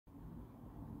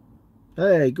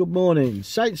Hey, good morning.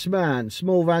 Saints man,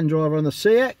 small van driver on the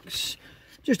CX.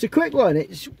 Just a quick one.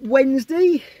 It's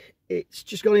Wednesday. It's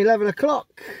just gone 11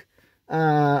 o'clock.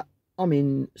 I'm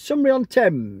in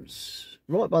Sunbury-on-Thames,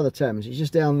 right by the Thames. It's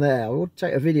just down there. I would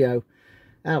take a video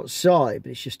outside,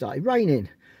 but it's just started raining.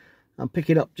 I'm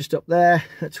picking up just up there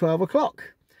at 12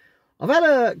 o'clock. I've had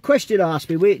a question asked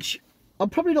me, which I'm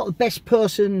probably not the best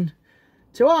person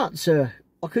to answer.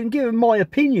 I can give my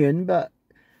opinion, but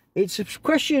it's a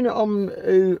question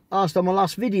who asked on my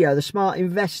last video, the Smart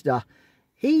Investor.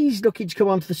 He's looking to come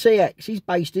onto the CX. He's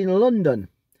based in London,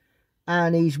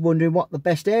 and he's wondering what the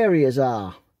best areas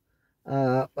are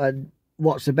and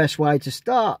what's the best way to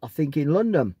start, I think, in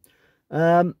London.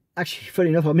 Actually, funny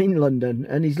enough, I'm in London,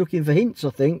 and he's looking for hints, I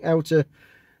think, how to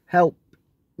help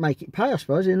make it pay, I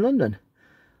suppose, in London.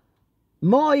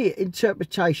 My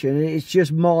interpretation is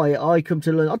just I come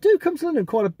to London. I do come to London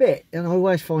quite a bit, and I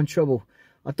always find trouble.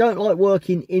 I don't like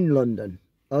working in London.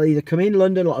 I either come in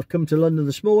London, like I've come to London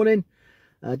this morning,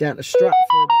 down to Stratford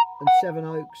and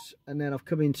Sevenoaks, and then I've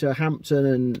come into Hampton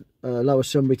and Lower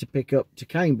Sunbury to pick up to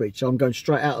Cambridge, so I'm going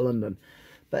straight out of London.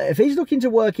 But if he's looking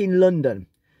to work in London,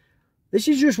 this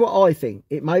is just what I think.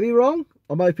 It may be wrong.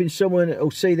 I'm hoping someone will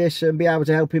see this and be able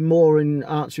to help him more and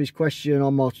answer his question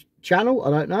on my channel. I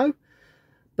don't know.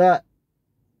 But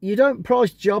you don't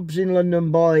price jobs in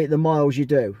London by the miles you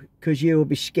do, because you will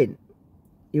be skint.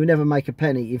 You'll never make a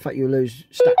penny. In fact, you'll lose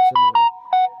stacks of money.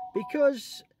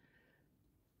 Because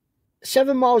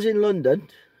 7 miles in London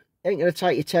ain't going to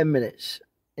take you 10 minutes.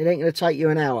 It ain't going to take you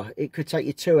an hour. It could take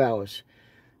you 2 hours.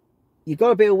 You've got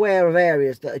to be aware of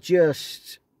areas that are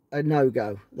just a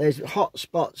no-go. There's hot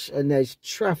spots and there's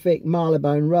traffic,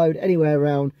 Marylebone Road, anywhere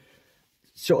around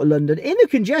sort of London. In the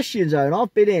congestion zone,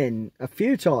 I've been in a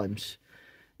few times.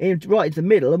 Right into the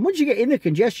middle, and once you get in the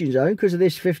congestion zone, because of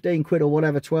this 15 quid or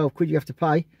whatever, 12 quid you have to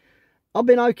pay, I've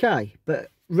been okay. But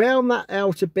round that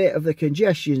outer bit of the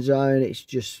congestion zone, it's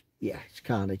just, yeah, it's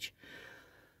carnage.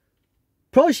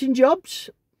 Pricing jobs,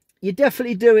 you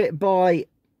definitely do it by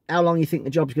how long you think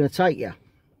the job's going to take you.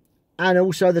 And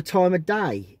also the time of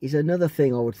day is another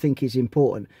thing I would think is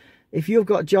important. If you've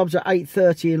got jobs at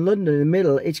 8:30 in London in the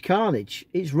middle, it's carnage.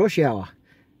 It's rush hour.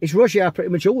 It's rush hour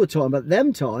pretty much all the time, but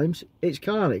them times, it's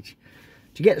carnage.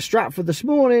 To get to Stratford this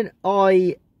morning,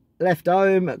 I left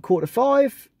home at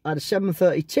 4:45. I had a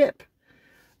 7:30 tip.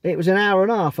 It was an hour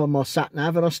and a half on my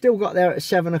sat-nav, and I still got there at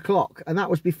 7 o'clock. And that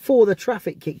was before the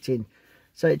traffic kicked in.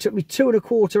 So it took me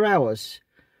 2.25 hours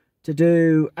to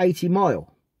do 80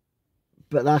 mile.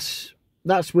 But that's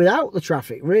without the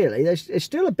traffic, really. There's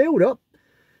still a build-up.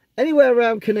 Anywhere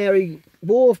around Canary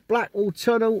Wharf, Blackwall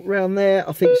Tunnel, around there,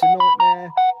 I think it's a nightmare.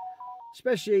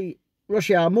 Especially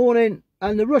rush hour morning,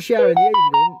 and the rush hour in the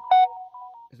evening.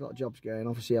 There's a lot of jobs going.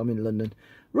 Obviously, I'm in London.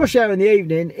 Rush hour in the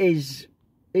evening is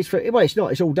for, well, it's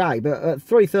not. It's all day, but at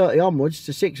 3:30 onwards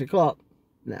to 6 o'clock,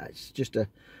 no, it's just a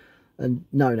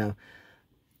no.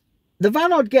 The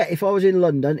van I'd get if I was in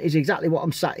London is exactly what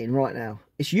I'm sat in right now.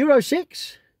 It's Euro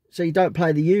 6, so you don't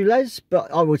pay the ULEZ, but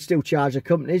I would still charge the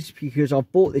companies because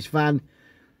I've bought this van.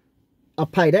 I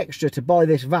paid extra to buy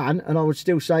this van, and I would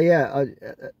still say, yeah,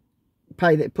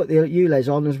 put the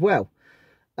ULEZ on as well.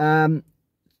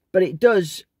 But it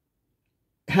does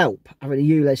help having a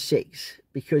ULEZ 6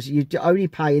 because you only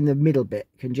pay in the middle bit,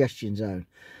 congestion zone.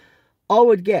 I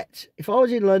would get, if I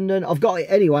was in London, I've got it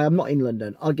anyway, I'm not in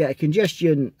London, I'll get a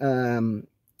congestion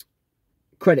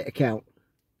credit account.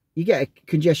 You get a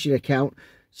congestion account,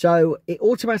 so it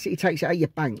automatically takes it out of your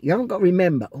bank. You haven't got to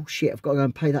remember, oh shit, I've got to go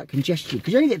and pay that congestion,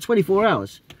 because you only get 24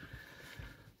 hours.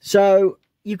 So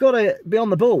you've got to be on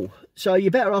the ball. So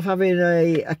you're better off having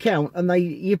a account, and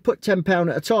you put £10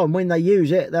 at a time. When they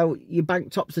use it, your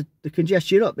bank tops the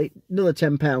congestion up. Another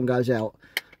 £10 goes out,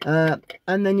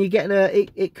 and then you get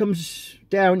it comes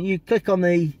down. You click on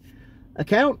the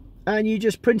account and you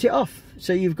just print it off,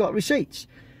 so you've got receipts,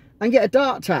 and get a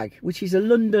dart tag, which is a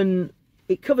London.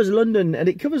 It covers London, and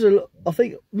it covers I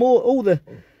think all the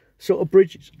sort of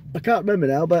bridges. I can't remember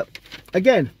now, but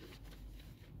again,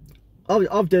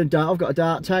 I've done dart. I've got a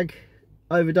dart tag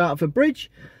over Dartford Bridge,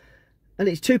 and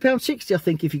it's £2.60, I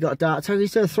think, if you got a dart tag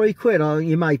instead of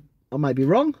 £3. I may be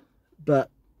wrong, but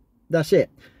that's it.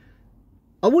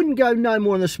 I wouldn't go no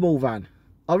more in a small van.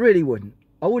 I really wouldn't.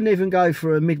 I wouldn't even go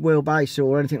for a mid-wheelbase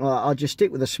or anything like that. I'd just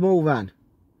stick with a small van,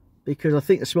 because I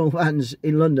think the small vans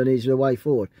in London is the way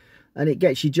forward, and it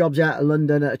gets you jobs out of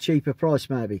London at a cheaper price.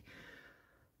 Maybe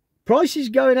prices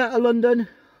going out of London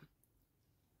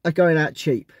are going out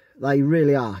cheap. They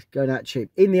really are going out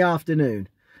cheap in the afternoon,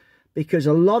 because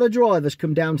a lot of drivers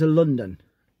come down to London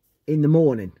in the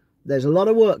morning. There's a lot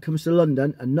of work comes to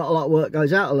London, and not a lot of work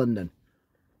goes out of London.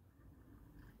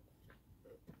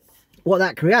 what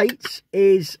that creates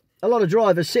is a lot of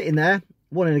drivers sitting there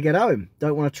wanting to get home,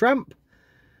 don't want to tramp,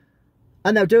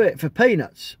 and they'll do it for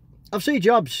peanuts. I've seen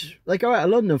jobs, they go out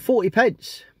of London 40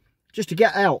 pence just to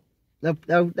get out.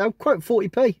 They'll quote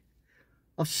 40p.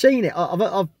 I've seen it.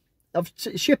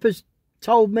 Shippers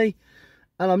told me,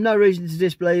 and I've no reason to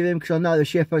disbelieve him, because I know the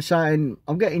shipper saying,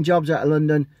 I'm getting jobs out of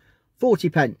London, 40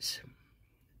 pence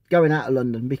going out of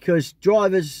London, because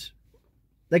drivers,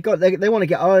 they want to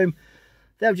get home,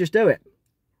 they'll just do it.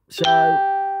 So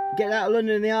getting out of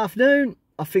London in the afternoon,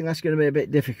 I think that's going to be a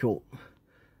bit difficult,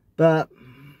 but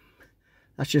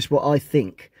that's just what I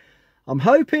think. I'm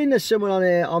hoping there's someone on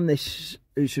here on this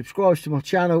who subscribes to my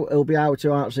channel who'll be able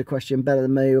to answer the question better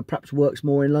than me, or perhaps works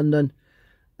more in London.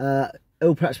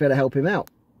 Who'll perhaps be able to help him out.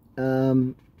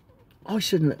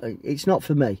 It's not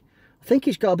for me. I think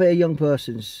it's got to be a young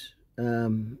person's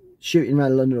shooting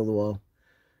around London all the while.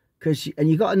 And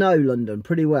you've got to know London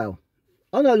pretty well.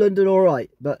 I know London all right,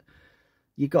 but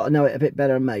you've got to know it a bit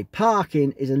better than me.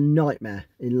 Parking is a nightmare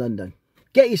in London.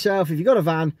 Get yourself, if you've got a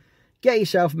van, get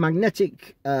yourself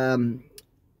magnetic,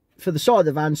 for the side of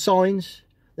the van, signs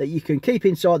that you can keep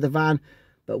inside the van.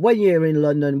 But when you're in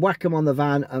London, whack them on the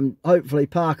van and hopefully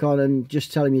park on and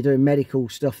just tell them you're doing medical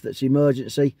stuff that's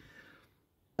emergency.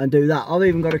 And do that. I've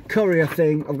even got a courier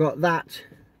thing. I've got that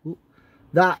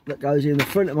goes in the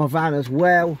front of my van as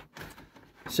well.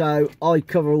 So I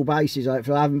cover all bases.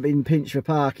 Hopefully I haven't been pinched for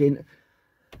parking.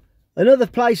 Another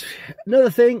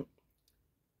thing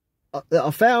that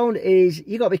I found is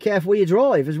you got to be careful where you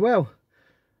drive as well.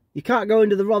 You can't go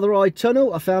into the Rotherhithe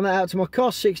Tunnel. I found that out to my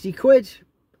cost, 60 quid.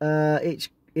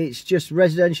 It's just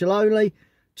residential only.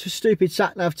 Just stupid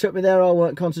sat-nav took me there. I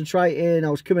weren't concentrating. I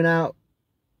was coming out,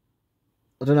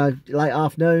 I don't know, late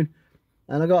afternoon,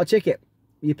 and I got a ticket.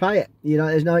 You pay it. You know,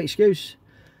 there's no excuse.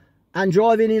 And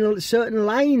driving in certain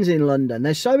lanes in London.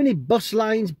 There's so many bus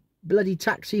lanes, bloody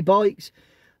taxi bikes.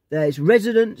 There's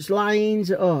residence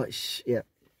lanes. Oh, yeah.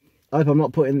 I hope I'm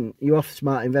not putting you off,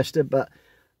 smart investor, but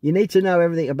you need to know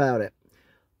everything about it.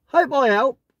 Hope I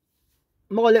help.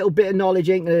 My little bit of knowledge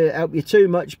ain't going to help you too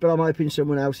much, but I'm hoping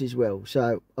someone else's will.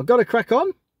 So I've got to crack on.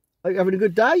 Hope you're having a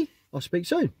good day. I'll speak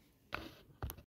soon.